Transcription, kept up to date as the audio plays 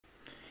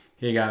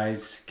Hey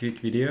guys, quick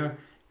video.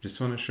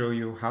 Just want to show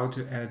you how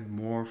to add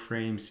more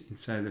frames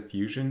inside the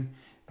Fusion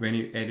when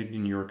you edit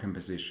in your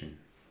composition.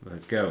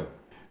 Let's go.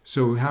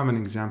 So we have an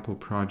example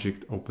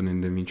project open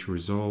in DaVinci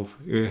Resolve.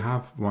 We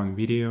have one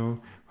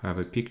video, we have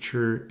a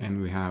picture,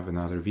 and we have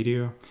another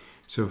video.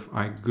 So if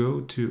I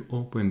go to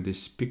open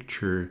this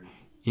picture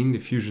in the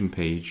Fusion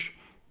page,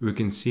 we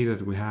can see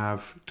that we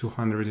have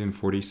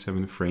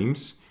 247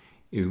 frames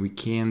and we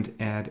can't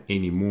add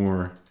any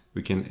more.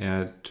 We can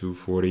add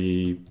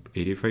 248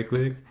 if I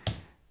click.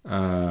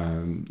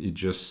 It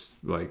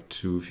just like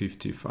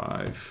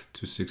 255,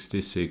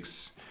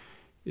 266.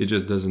 It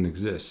just doesn't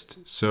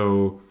exist.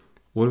 So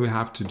what we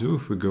have to do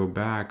if we go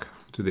back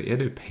to the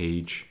edit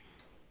page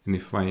and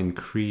if I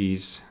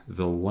increase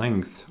the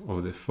length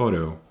of the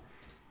photo,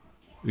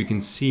 we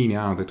can see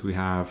now that we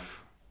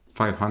have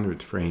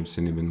 500 frames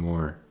and even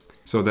more.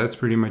 So that's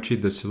pretty much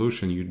it, the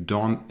solution. You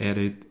don't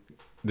edit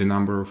the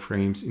number of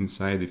frames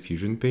inside the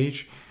Fusion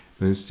page,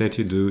 but instead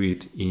you do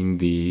it in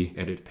the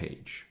edit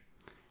page.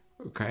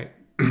 Okay.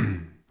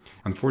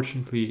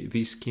 Unfortunately,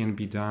 this can't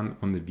be done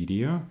on the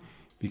video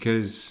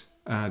because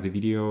the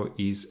video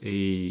is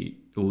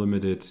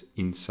limited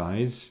in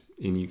size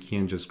and you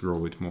can't just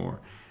grow it more.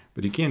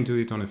 But you can do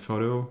it on a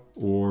photo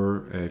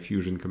or a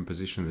Fusion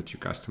composition that you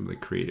customly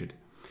created.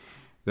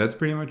 That's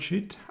pretty much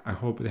it. I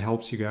hope it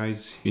helps you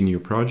guys in your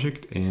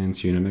project and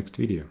see you in the next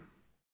video.